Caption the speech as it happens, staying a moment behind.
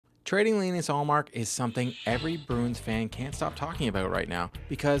Trading Linus Ullmark is something every Bruins fan can't stop talking about right now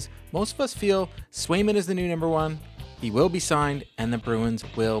because most of us feel Swayman is the new number one, he will be signed, and the Bruins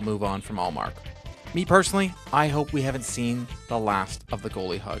will move on from Ullmark. Me personally, I hope we haven't seen the last of the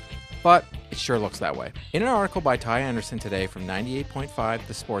goalie hug, but it sure looks that way. In an article by Ty Anderson today from 98.5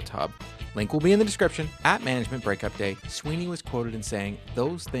 The Sports Hub, link will be in the description, at Management Breakup Day, Sweeney was quoted in saying,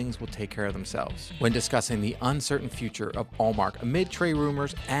 "Those things will take care of themselves," when discussing the uncertain future of Ullmark amid trade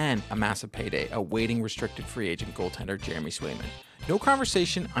rumors and a massive payday awaiting restricted free agent goaltender Jeremy Swayman. No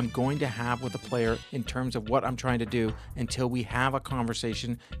conversation I'm going to have with a player in terms of what I'm trying to do until we have a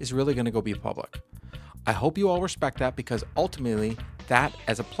conversation is really going to go be public. I hope you all respect that because ultimately that,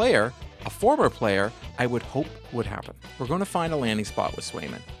 as a player, a former player, I would hope would happen. We're going to find a landing spot with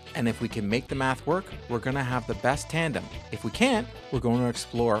Swayman. And if we can make the math work, we're going to have the best tandem. If we can't, we're going to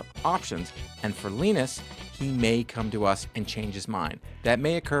explore options. And for Linus, he may come to us and change his mind. That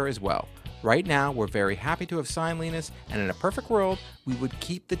may occur as well. Right now, we're very happy to have signed Linus, and in a perfect world, we would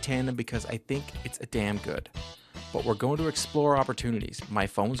keep the tandem because I think it's a damn good. But we're going to explore opportunities. My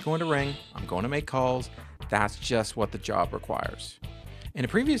phone's going to ring, I'm going to make calls. That's just what the job requires. In a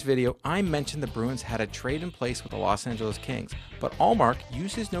previous video, I mentioned the Bruins had a trade in place with the Los Angeles Kings, but Ullmark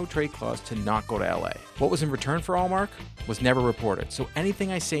used his no-trade clause to not go to LA. What was in return for Ullmark was never reported, so anything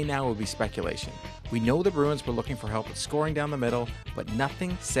I say now would be speculation. We know the Bruins were looking for help with scoring down the middle, but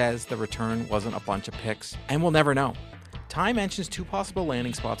nothing says the return wasn't a bunch of picks, and we'll never know. Ty mentions two possible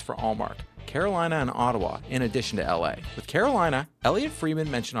landing spots for Ullmark: Carolina and Ottawa, in addition to LA. With Carolina, Elliot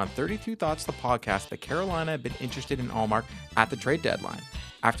Friedman mentioned on 32 Thoughts the podcast that Carolina had been interested in Ullmark at the trade deadline.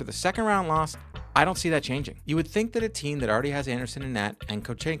 After the second round loss, I don't see that changing. You would think that a team that already has Anderson in net and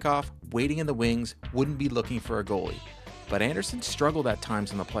Kochenkov waiting in the wings wouldn't be looking for a goalie. But Anderson struggled at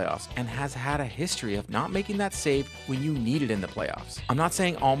times in the playoffs and has had a history of not making that save when you need it in the playoffs. I'm not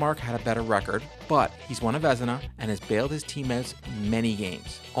saying Ullmark had a better record, but he's won a Vezina and has bailed his teammates many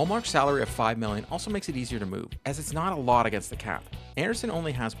games. Ullmark's salary of $5 million also makes it easier to move, as it's not a lot against the cap. Anderson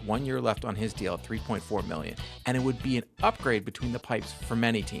only has 1 year left on his deal at $3.4 million, and it would be an upgrade between the pipes for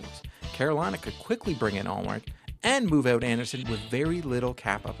many teams. Carolina could quickly bring in Ullmark and move out Anderson with very little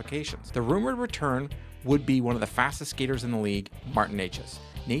cap applications. The rumored return would be one of the fastest skaters in the league, Martin Necas.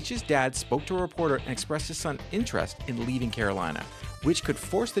 Necas' dad spoke to a reporter and expressed his son's interest in leaving Carolina, which could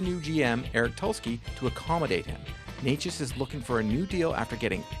force the new GM, Eric Tulsky, to accommodate him. Necas is looking for a new deal after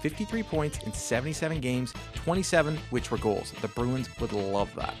getting 53 points in 77 games, 27 which were goals. The Bruins would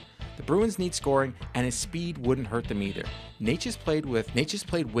love that. The Bruins need scoring, and his speed wouldn't hurt them either. Necas played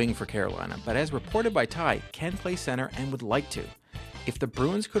wing for Carolina, but as reported by Ty, can play center and would like to. If the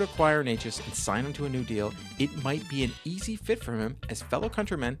Bruins could acquire Necas and sign him to a new deal, it might be an easy fit for him as fellow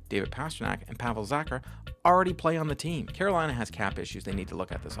countrymen David Pastrnak and Pavel Zacha already play on the team. Carolina has cap issues they need to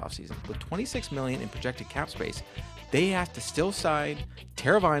look at this offseason. With $26 million in projected cap space, they have to still sign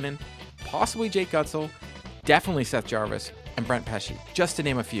Teravainen, possibly Jake Gutzel, definitely Seth Jarvis, and Brent Pesce, just to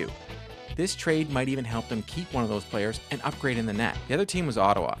name a few. This trade might even help them keep one of those players and upgrade in the net. The other team was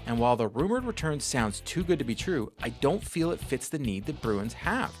Ottawa, and while the rumored return sounds too good to be true, I don't feel it fits the need the Bruins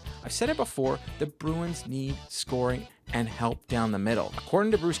have. I've said it before, the Bruins need scoring and help down the middle.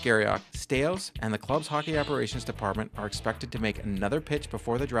 According to Bruce Garriock, Staios and the club's hockey operations department are expected to make another pitch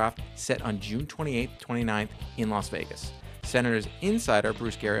before the draft set on June 28th, 29th in Las Vegas. Senators insider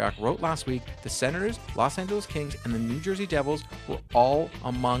Bruce Garriock wrote last week the Senators, Los Angeles Kings, and the New Jersey Devils were all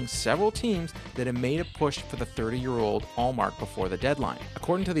among several teams that have made a push for the 30-year-old Ullmark before the deadline.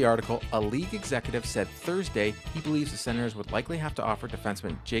 According to the article, a league executive said Thursday he believes the Senators would likely have to offer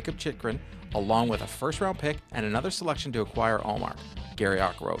defenseman Jacob Chychrun along with a first-round pick and another selection to acquire Ullmark,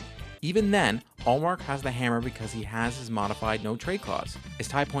 Garriock wrote. Even then, Ullmark has the hammer because he has his modified no-trade clause. As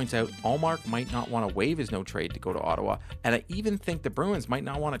Ty points out, Ullmark might not want to waive his no-trade to go to Ottawa, and I even think the Bruins might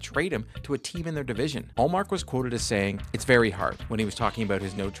not want to trade him to a team in their division. Ullmark was quoted as saying, "It's very hard," when he was talking about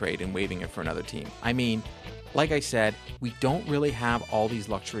his no-trade and waiving it for another team. I mean, like I said, we don't really have all these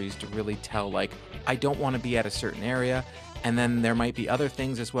luxuries to really tell, like, I don't want to be at a certain area. And then there might be other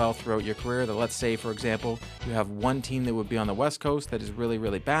things as well throughout your career that, let's say, for example, you have one team that would be on the West Coast that is really,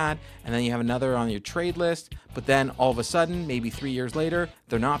 really bad, and then you have another on your trade list, but then all of a sudden, maybe 3 years later,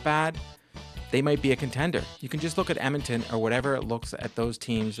 they're not bad. They might be a contender. You can just look at Edmonton or whatever it looks at those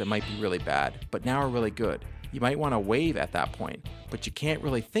teams that might be really bad, but now are really good. You might want to waive at that point, but you can't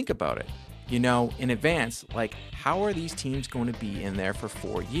really think about it, you know, in advance, like how are these teams going to be in there for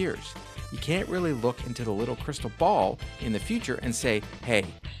 4 years? You can't really look into the little crystal ball in the future and say, hey,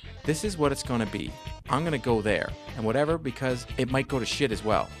 this is what it's going to be. I'm going to go there and whatever, because it might go to shit as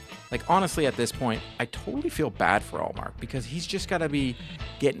well. Like, honestly, at this point, I totally feel bad for Ullmark because he's just got to be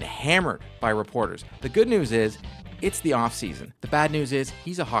getting hammered by reporters. The good news is, it's the offseason. The bad news is,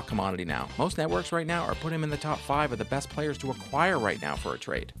 he's a hot commodity now. Most networks right now are putting him in the top 5 of the best players to acquire right now for a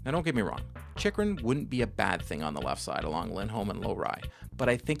trade. Now, don't get me wrong. Chychrun wouldn't be a bad thing on the left side along Lindholm and Lohrei, but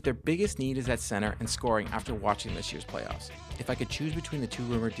I think their biggest need is at center and scoring after watching this year's playoffs. If I could choose between the 2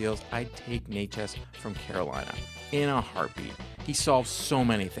 rumored deals, I'd take Necas from Carolina in a heartbeat. He solves so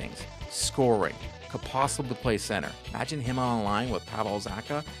many things. Scoring, could possibly play center. Imagine him on a line with Pavel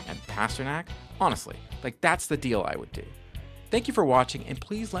Zacha and Pasternak. Honestly, like, that's the deal I would do. Thank you for watching, and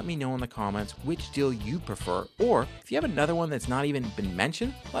please let me know in the comments which deal you prefer, or if you have another one that's not even been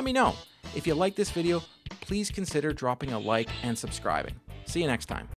mentioned, let me know. If you like this video, please consider dropping a like and subscribing. See you next time.